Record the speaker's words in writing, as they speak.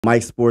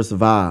Mike Sports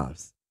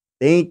Vibes.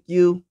 Thank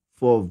you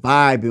for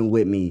vibing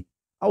with me.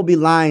 I would be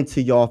lying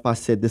to y'all if I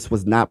said this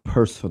was not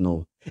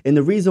personal. And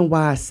the reason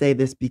why I say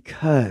this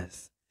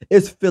because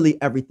it's Philly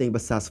everything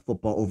besides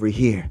football over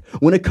here.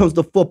 When it comes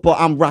to football,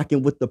 I'm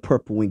rocking with the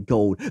purple and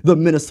gold, the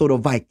Minnesota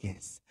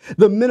Vikings.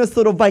 The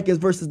Minnesota Vikings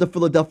versus the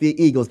Philadelphia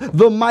Eagles.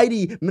 The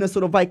mighty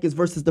Minnesota Vikings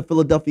versus the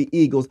Philadelphia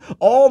Eagles.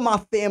 All my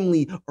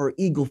family are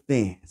Eagle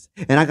fans,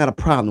 and I got a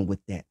problem with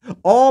that.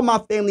 All my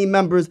family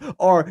members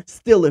are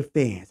Steeler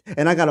fans,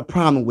 and I got a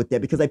problem with that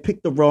because they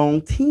picked the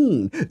wrong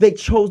team. They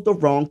chose the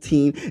wrong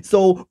team.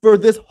 So for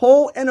this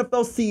whole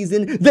NFL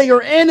season, they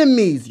are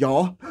enemies,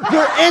 y'all.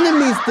 They're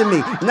enemies to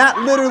me.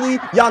 Not literally,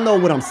 y'all know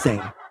what I'm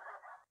saying.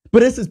 But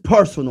this is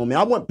personal, man.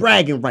 I want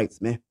bragging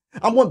rights, man.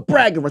 I want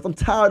bragging rights. I'm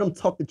tired of them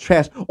talking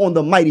trash on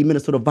the mighty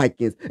Minnesota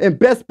Vikings. And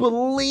best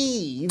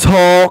believe...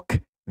 Talk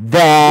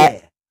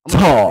that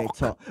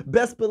talk.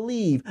 Best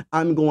believe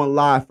I'm going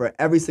live for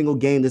every single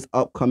game this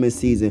upcoming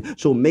season.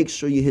 So make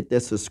sure you hit that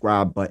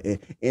subscribe button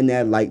and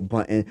that like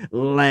button.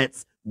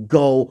 Let's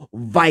go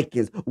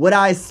Vikings. What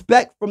I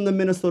expect from the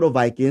Minnesota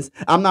Vikings,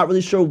 I'm not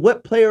really sure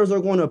what players are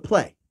going to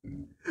play.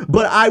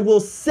 But I will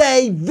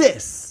say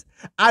this.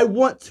 I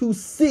want to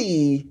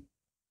see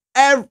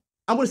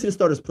the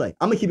starters play.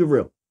 I'm going to keep it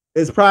real.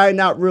 It's probably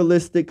not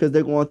realistic because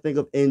they're going to think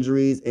of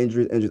injuries.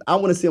 I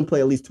want to see them play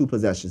at least 2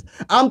 possessions.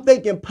 I'm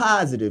thinking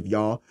positive,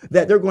 y'all,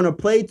 that they're going to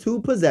play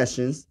 2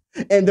 possessions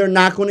and they're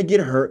not going to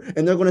get hurt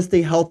and they're going to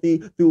stay healthy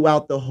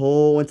throughout the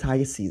whole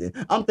entire season.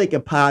 I'm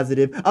thinking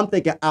positive. I'm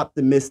thinking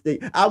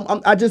optimistic.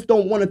 I just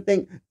don't want to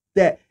think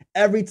that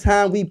every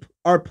time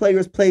our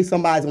players play,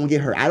 somebody's going to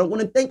get hurt. I don't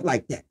want to think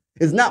like that.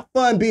 It's not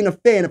fun being a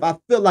fan if I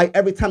feel like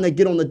every time they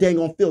get on the dang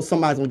on field,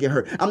 somebody's going to get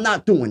hurt. I'm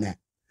not doing that.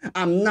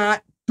 I'm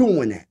not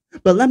doing that.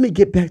 But let me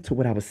get back to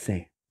what I was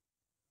saying.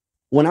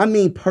 When I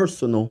mean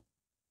personal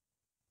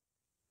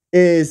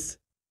is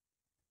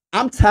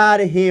I'm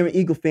tired of hearing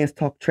Eagle fans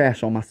talk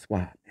trash on my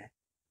squad, man.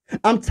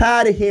 I'm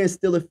tired of hearing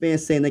Steeler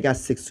fans saying they got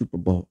 6 Super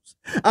Bowls.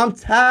 I'm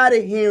tired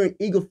of hearing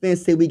Eagle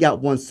fans say we got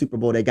 1 Super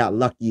Bowl. They got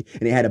lucky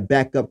and they had a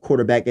backup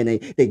quarterback and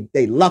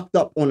they lucked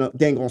up on a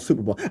dang on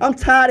Super Bowl. I'm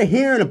tired of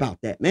hearing about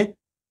that, man.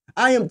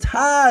 I am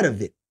tired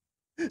of it.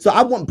 So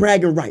I want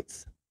bragging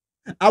rights.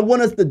 I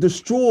want us to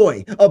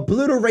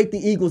obliterate the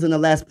Eagles in the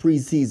last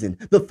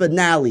preseason, the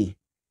finale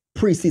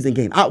preseason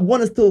game. I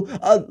want us to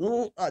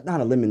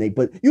not eliminate,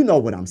 but you know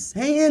what I'm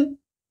saying.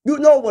 You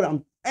know what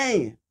I'm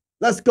saying.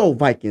 Let's go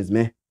Vikings,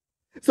 man.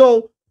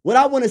 So what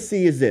I want to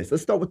see is this.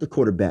 Let's start with the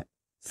quarterback,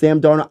 Sam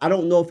Darnold. I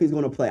don't know if he's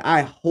going to play.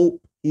 I hope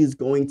he's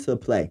going to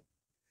play.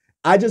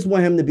 I just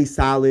want him to be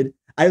solid.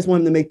 I just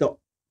want him to make the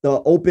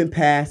open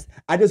pass.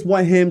 I just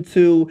want him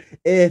to,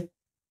 if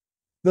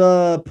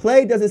the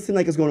play doesn't seem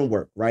like it's going to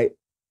work, right?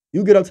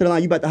 You get up to the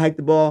line, you about to hike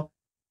the ball.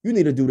 You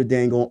need to do the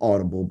dang on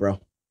audible, bro.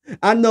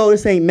 I know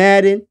this ain't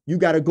Madden. You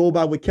got to go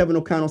by what Kevin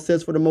O'Connell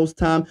says for the most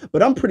time.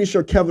 But I'm pretty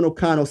sure Kevin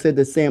O'Connell said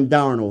that Sam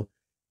Darnold,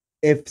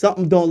 if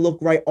something don't look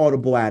right,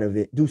 audible out of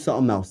it. Do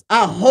something else.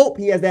 I hope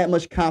he has that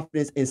much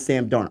confidence in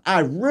Sam Darnold.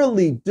 I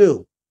really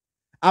do.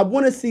 I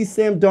want to see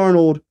Sam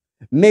Darnold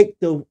make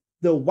the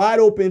wide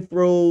open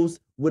throws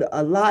with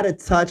a lot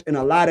of touch and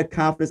a lot of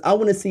confidence. I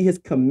want to see his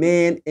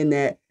command in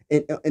the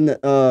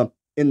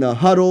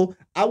huddle.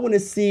 I want to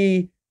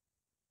see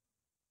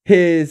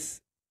his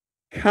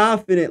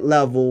confident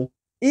level,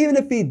 even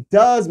if he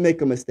does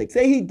make a mistake.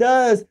 Say he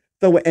does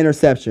throw an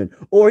interception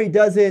or he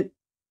doesn't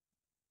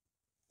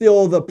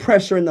feel the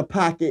pressure in the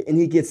pocket and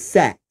he gets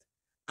sacked.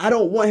 I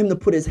don't want him to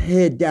put his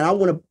head down. I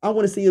want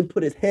to see him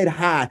put his head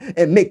high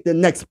and make the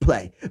next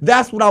play.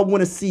 That's what I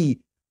want to see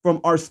from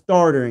our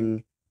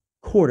starting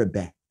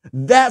quarterback.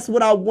 That's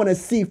what I want to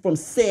see from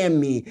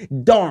Sammy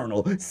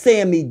Darnold,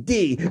 Sammy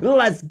D.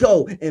 Let's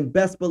go. And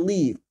best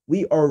believe,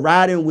 we are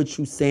riding with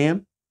you,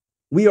 Sam.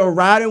 We are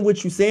riding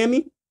with you,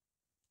 Sammy.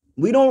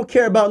 We don't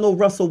care about no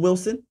Russell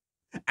Wilson.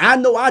 I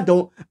know I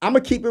don't. I'm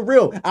going to keep it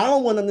real. I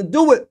don't want nothing to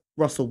do with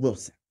Russell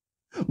Wilson.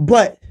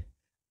 But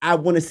I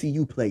want to see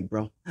you play,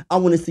 bro. I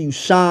want to see you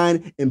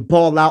shine and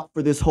ball out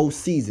for this whole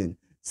season.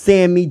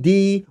 Sammy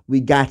D, we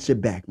got your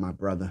back, my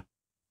brother.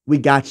 We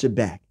got your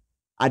back.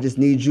 I just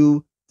need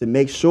you to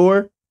make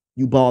sure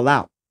you ball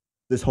out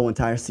this whole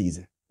entire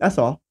season. That's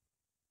all.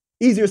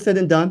 Easier said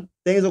than done.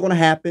 Things are going to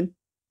happen,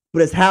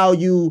 but it's how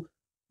you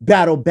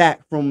battle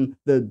back from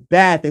the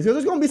bad things.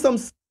 There's going to be some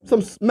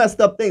messed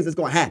up things that's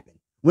going to happen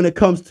when it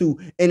comes to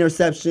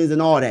interceptions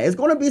and all that. It's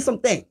going to be some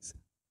things.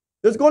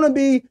 There's going to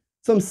be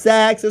some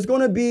sacks. There's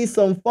going to be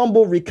some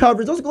fumble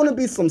recoveries. There's going to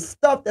be some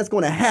stuff that's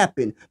going to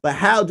happen. But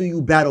how do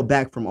you battle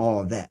back from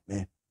all of that,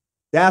 man?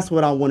 That's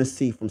what I want to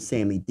see from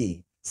Sammy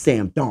D.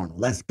 Sam Darnold.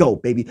 Let's go,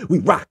 baby. We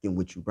rocking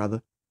with you,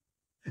 brother.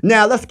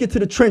 Now, let's get to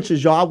the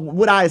trenches, y'all.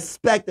 What I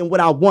expect and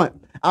what I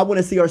want. I want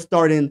to see our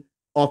starting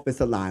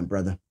offensive line,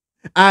 brother.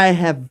 I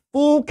have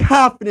full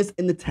confidence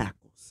in the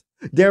tackles,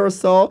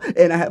 Darrisaw,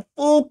 and I have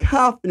full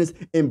confidence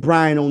in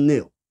Brian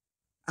O'Neill.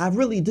 I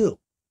really do.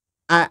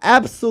 I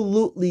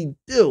absolutely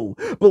do.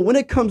 But when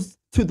it comes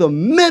to the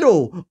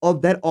middle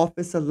of that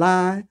offensive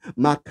line,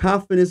 my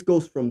confidence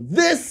goes from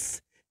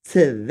this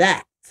to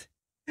that.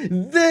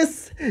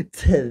 this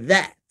to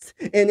that.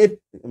 And if,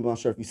 I'm not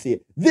sure if you see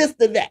it, this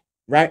to that,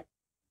 right?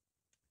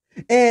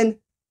 And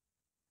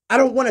I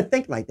don't want to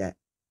think like that.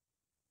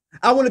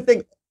 I want to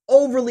think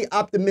overly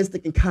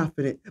optimistic and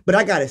confident, but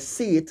I got to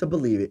see it to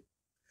believe it.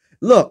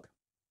 Look,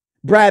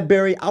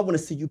 Bradbury, I want to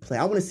see you play.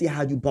 I want to see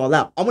how you ball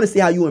out. I want to see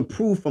how you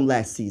improve from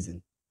last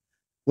season.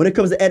 When it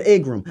comes to Ed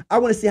Ingram, I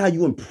want to see how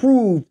you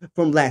improved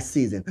from last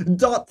season.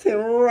 Dalton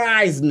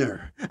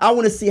Reisner, I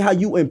want to see how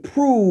you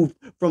improved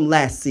from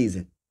last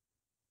season.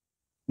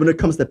 When it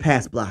comes to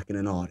pass blocking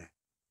and all that,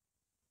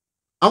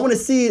 I want to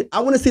see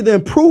the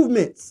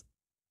improvements.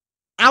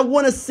 I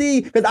want to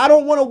see, because I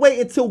don't want to wait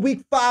until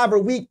week 5 or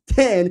week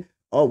 10.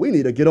 Oh, we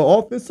need to get an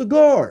offensive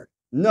guard.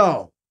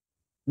 No,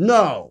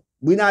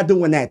 we're not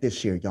doing that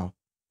this year, y'all.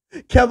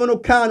 Kevin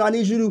O'Connell, I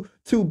need you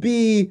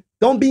to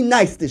don't be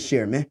nice this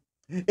year, man.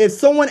 If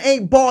someone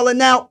ain't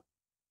balling out,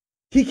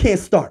 he can't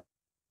start.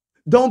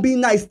 Don't be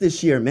nice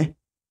this year, man.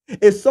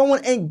 If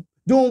someone ain't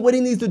doing what he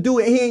needs to do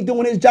and he ain't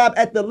doing his job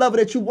at the level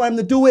that you want him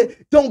to do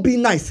it, don't be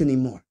nice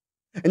anymore.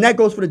 And that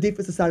goes for the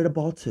defensive side of the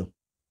ball too.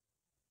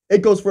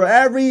 It goes for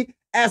every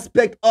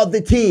aspect of the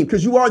team,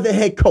 because you are the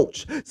head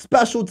coach.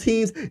 Special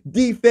teams,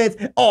 defense,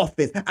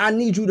 offense. I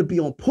need you to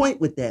be on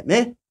point with that,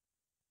 man.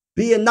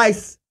 Being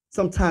nice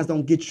sometimes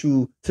don't get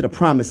you to the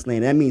promised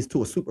land. That means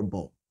to a Super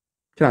Bowl.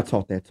 Can I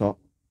talk that talk?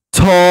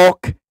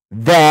 Talk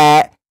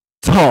that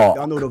talk.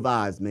 Y'all know the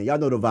vibes, man. Y'all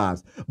know the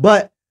vibes.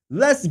 But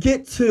let's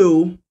get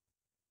to,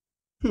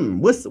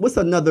 what's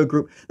another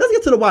group? Let's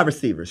get to the wide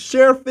receivers.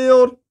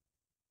 Sherfield,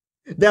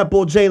 that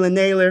bull Jalen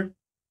Naylor,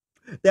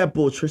 that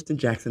bull Tristan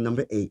Jackson,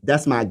 number 8.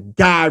 That's my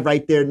guy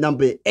right there,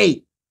 number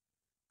 8.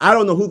 I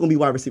don't know who's going to be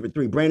wide receiver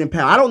 3. Brandon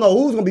Powell. I don't know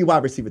who's going to be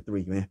wide receiver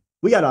 3, man.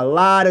 We got a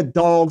lot of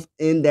dogs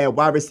in that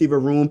wide receiver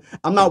room.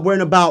 I'm not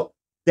worrying about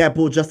that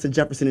bull Justin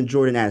Jefferson and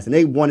Jordan Addison.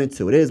 They 1 and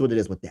 2. It is what it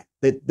is with that.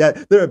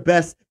 They're the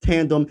best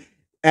tandem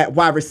at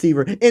wide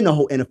receiver in the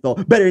whole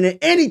NFL. Better than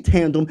any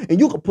tandem. And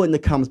you can put in the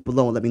comments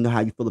below and let me know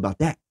how you feel about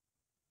that.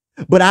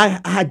 But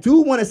I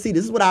do want to see,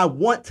 this is what I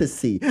want to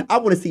see. I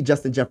want to see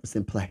Justin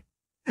Jefferson play.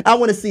 I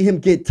want to see him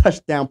get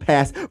touchdown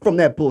pass from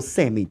that bull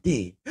Sammy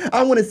D.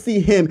 I want to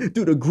see him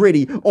do the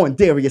gritty on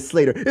Darius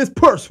Slater. It's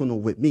personal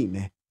with me,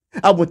 man.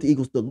 I want the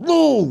Eagles to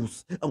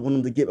lose. I want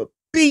them to get a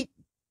beat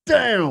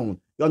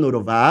down. Y'all know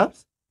the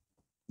vibes.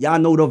 Y'all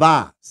know the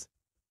vibes.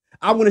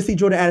 I want to see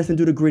Jordan Addison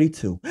do the gritty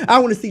too. I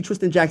want to see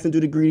Tristan Jackson do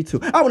the gritty too.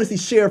 I want to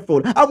see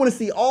Sherfield. I want to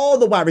see all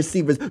the wide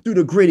receivers do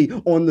the gritty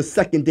on the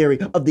secondary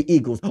of the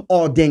Eagles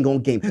all dang on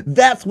game.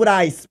 That's what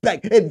I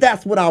expect, and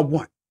that's what I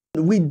want.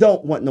 We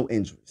don't want no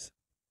injuries.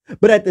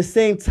 But at the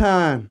same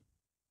time,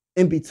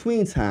 in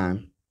between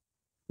time,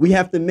 we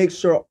have to make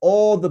sure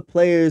all the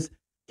players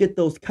get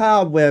those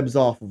cobwebs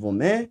off of them,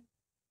 man.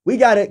 We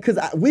got it, because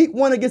week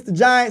 1 against the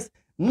Giants,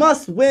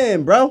 must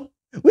win, bro.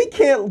 We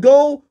can't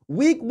go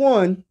week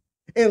 1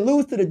 and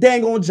lose to the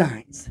dang on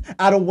Giants.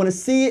 I don't want to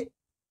see it.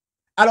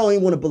 I don't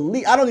even want to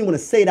believe. I don't even want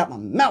to say it out my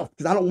mouth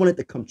because I don't want it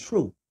to come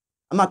true.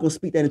 I'm not going to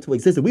speak that into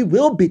existence. We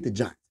will beat the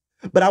Giants,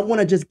 but I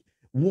want to just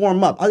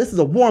warm up. This is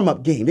a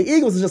warm-up game. The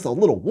Eagles is just a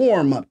little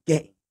warm-up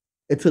game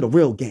into the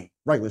real game,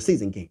 regular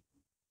season game.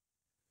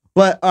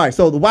 But, all right,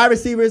 so the wide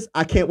receivers,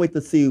 I can't wait to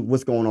see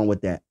what's going on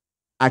with that.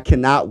 I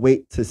cannot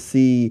wait to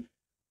see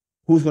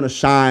who's going to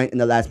shine in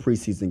the last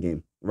preseason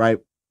game, right?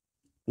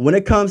 When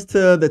it comes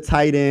to the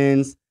tight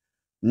ends,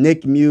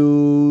 Nick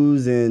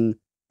Muse and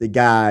the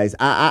guys,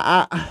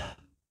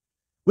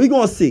 we're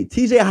going to see.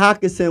 TJ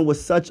Hockenson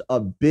was such a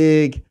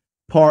big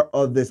part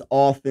of this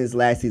offense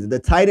last season. The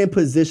tight end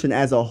position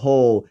as a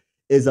whole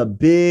is a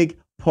big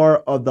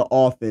part of the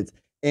offense.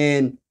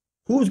 And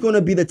who's going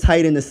to be the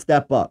tight end to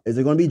step up? Is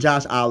it going to be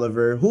Josh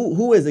Oliver?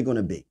 Who is it going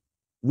to be?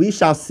 We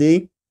shall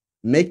see.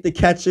 Make the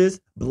catches,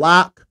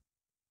 block,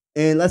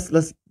 and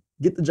let's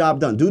get the job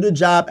done. Do the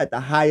job at the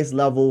highest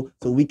level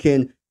so we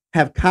can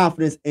have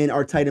confidence in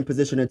our tight end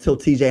position until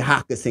TJ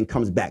Hockenson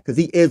comes back, because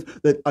he is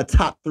a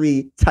top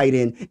 3 tight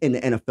end in the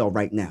NFL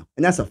right now.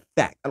 And that's a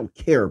fact. I don't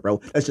care,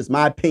 bro. That's just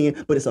my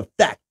opinion, but it's a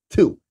fact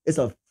too. It's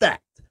a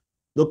fact.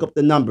 Look up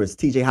the numbers.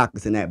 TJ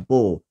Hockenson, that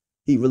bull.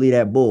 He really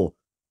that bull.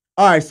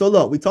 All right, so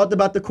look, we talked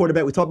about the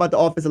quarterback. We talked about the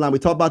offensive line. We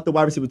talked about the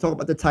wide receiver. We talked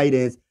about the tight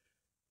ends.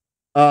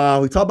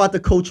 We talked about the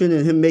coaching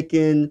and him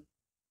making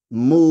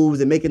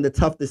moves and making the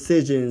tough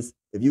decisions.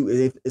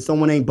 If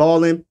someone ain't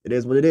balling, it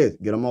is what it is.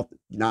 Get them off.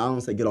 I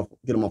don't say get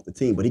him off the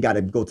team, but he got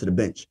to go to the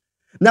bench.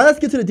 Now let's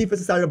get to the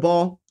defensive side of the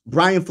ball.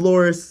 Brian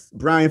Flores.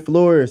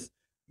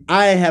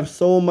 I have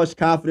so much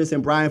confidence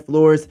in Brian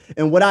Flores,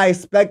 and what I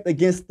expect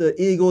against the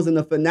Eagles in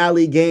the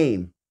finale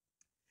game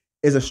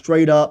is a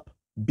straight up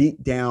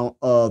beat down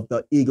of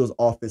the Eagles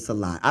offensive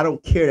line. I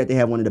don't care that they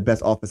have one of the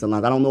best offensive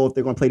lines. I don't know if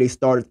they're going to play their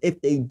starters.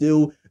 If they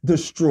do,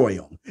 destroy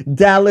them.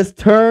 Dallas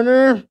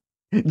Turner,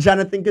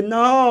 Jonathan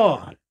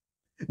Gennard,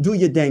 do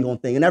your dang on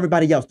thing. And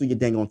everybody else, do your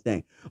dang on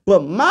thing.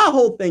 But my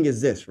whole thing is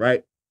this,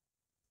 right?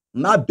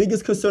 My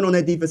biggest concern on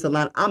that defensive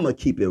line, I'm going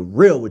to keep it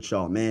real with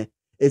y'all, man,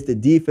 is the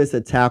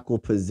defensive tackle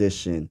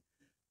position.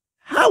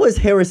 How is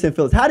Harrison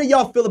Phillips? How do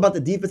y'all feel about the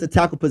defensive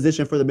tackle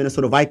position for the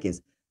Minnesota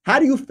Vikings? How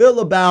do you feel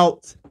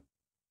about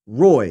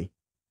Roy,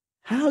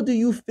 how do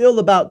you feel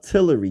about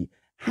Tillery?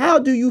 How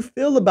do you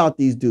feel about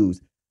these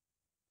dudes?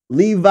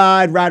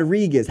 Levi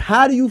Rodriguez,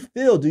 how do you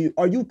feel?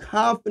 Are you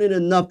confident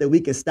enough that we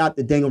can stop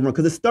the dang run?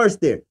 Because it starts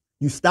there.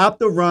 You stop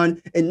the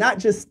run, and not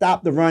just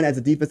stop the run as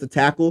a defensive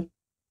tackle.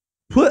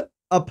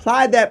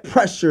 Apply that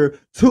pressure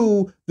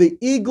to the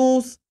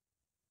Eagles'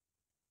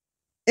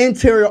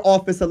 interior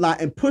offensive line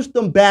and push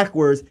them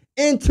backwards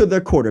into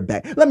their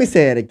quarterback. Let me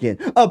say it again.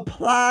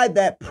 Apply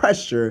that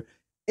pressure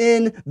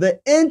in the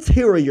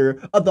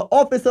interior of the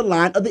offensive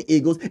line of the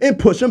Eagles and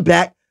push them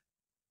back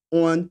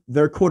on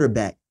their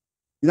quarterback.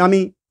 You know what I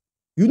mean?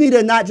 You need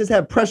to not just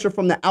have pressure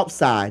from the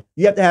outside.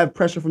 You have to have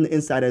pressure from the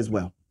inside as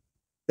well.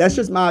 That's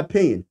just my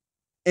opinion.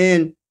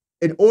 And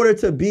in order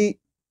to beat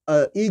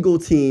an Eagle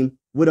team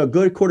with a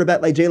good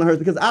quarterback like Jalen Hurts,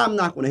 because I'm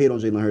not going to hate on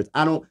Jalen Hurts.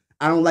 I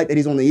don't like that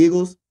he's on the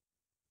Eagles,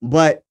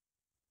 but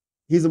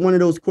he's one of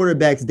those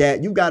quarterbacks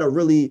that you got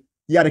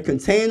to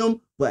contain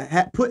him,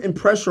 but putting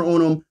pressure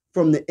on him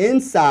from the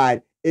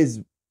inside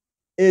is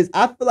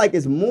I feel like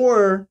is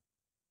more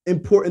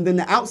important than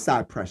the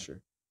outside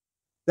pressure.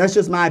 That's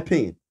just my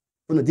opinion.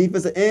 From the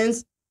defensive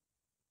ends,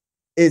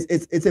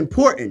 it's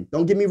important.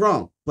 Don't get me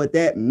wrong, but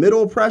that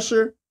middle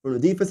pressure from the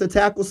defensive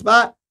tackle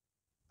spot,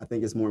 I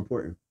think it's more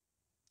important.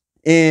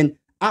 And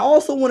I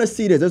also want to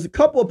see this. There's a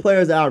couple of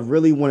players that I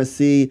really want to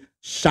see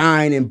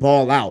shine and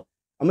ball out.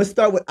 I'm going to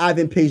start with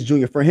Ivan Pace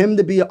Jr. For him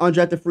to be an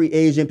undrafted free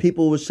agent,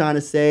 people was trying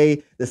to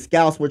say, the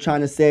scouts were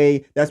trying to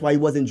say, that's why he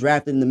wasn't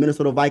drafted, and the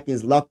Minnesota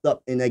Vikings lucked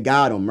up and they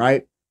got him,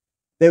 right?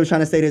 They were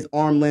trying to say his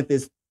arm length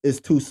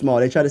is too small.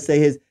 They tried to say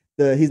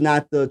he's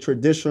not the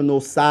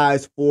traditional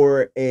size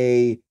for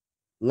a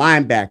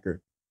linebacker.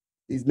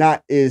 He's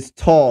not as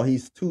tall.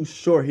 He's too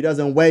short. He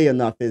doesn't weigh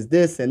enough. Is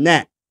this and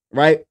that,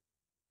 right?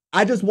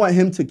 I just want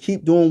him to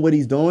keep doing what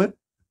he's doing.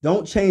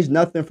 Don't change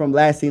nothing from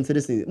last season to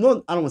this season.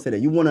 Well, I don't want to say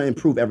that. You want to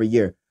improve every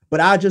year. But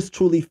I just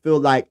truly feel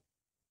like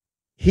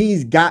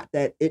he's got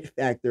that it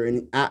factor,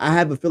 and I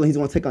have a feeling he's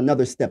going to take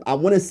another step. I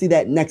want to see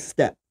that next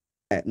step.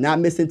 Not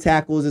missing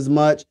tackles as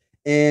much,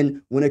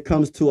 and when it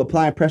comes to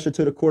applying pressure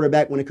to the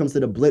quarterback, when it comes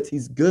to the blitz,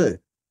 he's good.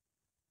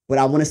 But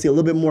I want to see a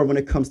little bit more when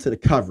it comes to the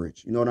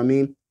coverage. You know what I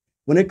mean?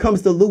 When it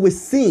comes to Lewis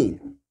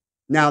Cine,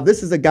 now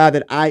this is a guy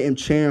that I am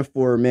cheering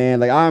for, man.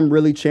 Like, I'm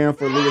really cheering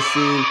for Lewis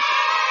Cine.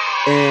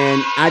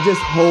 And I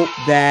just hope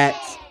that,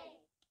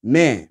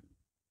 man,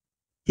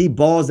 he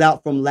balls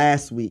out from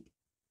last week.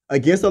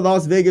 Against the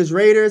Las Vegas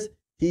Raiders,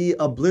 he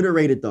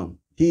obliterated them.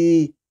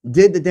 He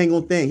did the dang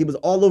old thing. He was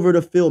all over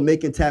the field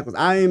making tackles.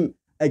 I am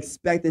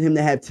expecting him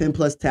to have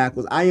 10-plus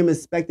tackles. I am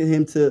expecting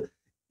him to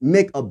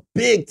make a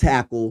big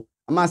tackle.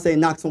 I'm not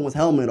saying knock someone's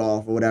helmet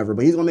off or whatever,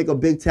 but he's going to make a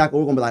big tackle.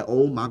 We're going to be like,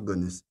 oh, my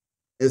goodness.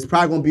 It's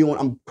probably going to be on,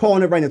 I'm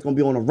calling it right now, it's going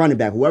to be on a running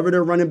back. Whoever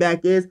their running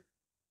back is,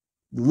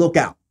 look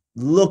out.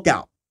 Look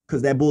out.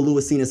 Because that bull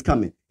Lewis Cine is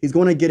coming. He's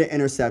going to get an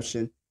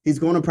interception. He's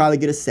going to probably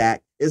get a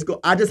sack.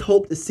 I just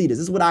hope to see this.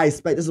 This is what I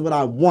expect. This is what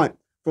I want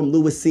from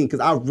Lewis Cine, because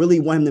I really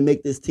want him to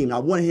make this team. I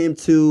want him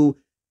to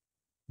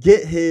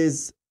get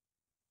his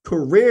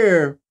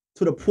career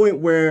to the point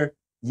where,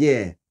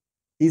 yeah,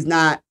 he's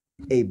not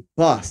a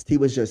bust. He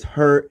was just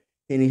hurt,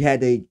 and he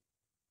had to, you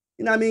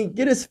know what I mean,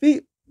 get his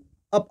feet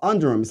up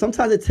under him.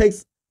 Sometimes it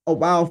takes a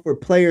while for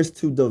players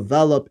to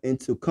develop and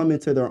to come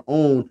into their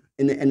own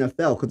in the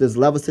NFL, because there's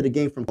levels to the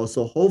game from.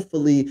 So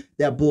hopefully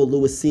that bull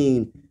Lewis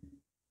Cine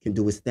can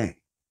do his thing.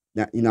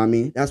 Now, you know what I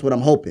mean? That's what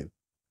I'm hoping.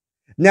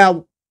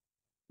 Now,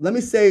 let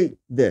me say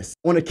this.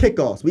 On the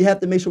kickoffs, we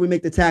have to make sure we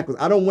make the tackles.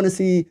 I don't want to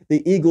see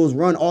the Eagles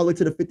run all the way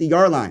to the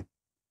 50-yard line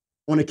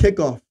on a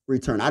kickoff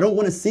return. I don't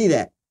want to see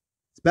that.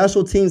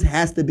 Special teams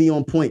has to be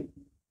on point.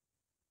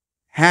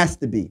 Has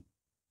to be.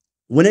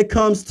 When it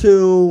comes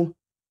to,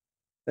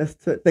 let's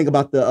think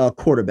about the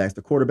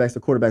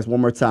quarterbacks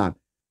one more time.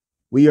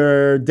 We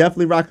are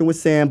definitely rocking with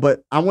Sam,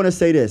 but I want to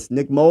say this.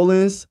 Nick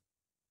Mullins,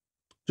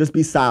 just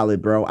be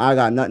solid, bro. I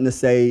got nothing to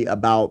say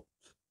about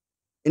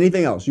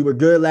anything else. You were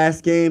good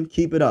last game.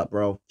 Keep it up,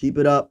 bro. Keep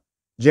it up.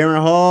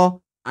 Jaron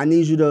Hall, I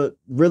need you to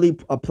really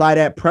apply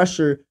that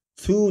pressure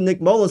to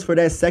Nick Mullins for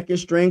that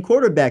second-string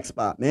quarterback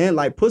spot, man.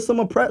 Like, put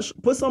some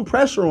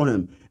pressure on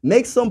him.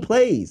 Make some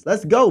plays.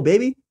 Let's go,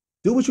 baby.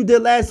 Do what you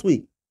did last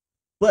week,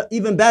 but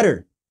even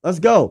better. Let's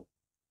go.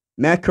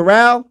 Matt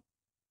Corral,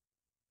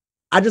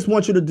 I just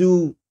want you to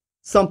do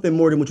something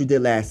more than what you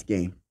did last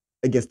game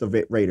against the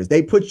Raiders.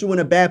 They put you in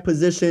a bad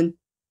position,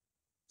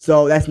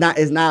 so it's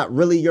not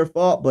really your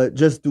fault, but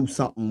just do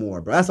something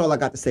more, bro. That's all I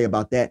got to say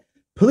about that.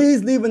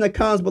 Please leave in the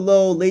comments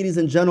below, ladies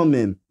and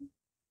gentlemen,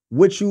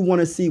 what you want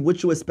to see,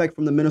 what you expect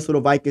from the Minnesota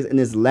Vikings in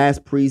this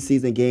last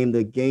preseason game,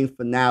 the game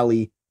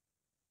finale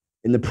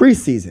in the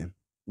preseason.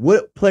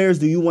 What players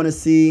do you want to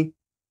see?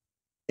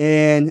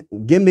 And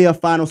give me a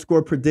final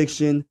score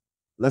prediction.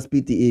 Let's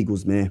beat the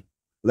Eagles, man.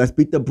 Let's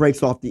beat the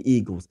brakes off the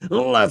Eagles.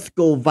 Let's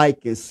go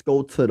Vikings.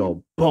 Go to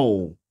the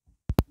bone.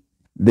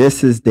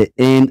 This is the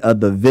end of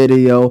the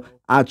video.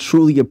 I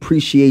truly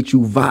appreciate you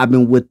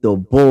vibing with the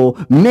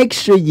bull. Make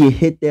sure you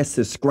hit that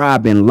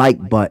subscribe and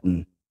like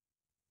button.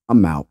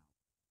 I'm out.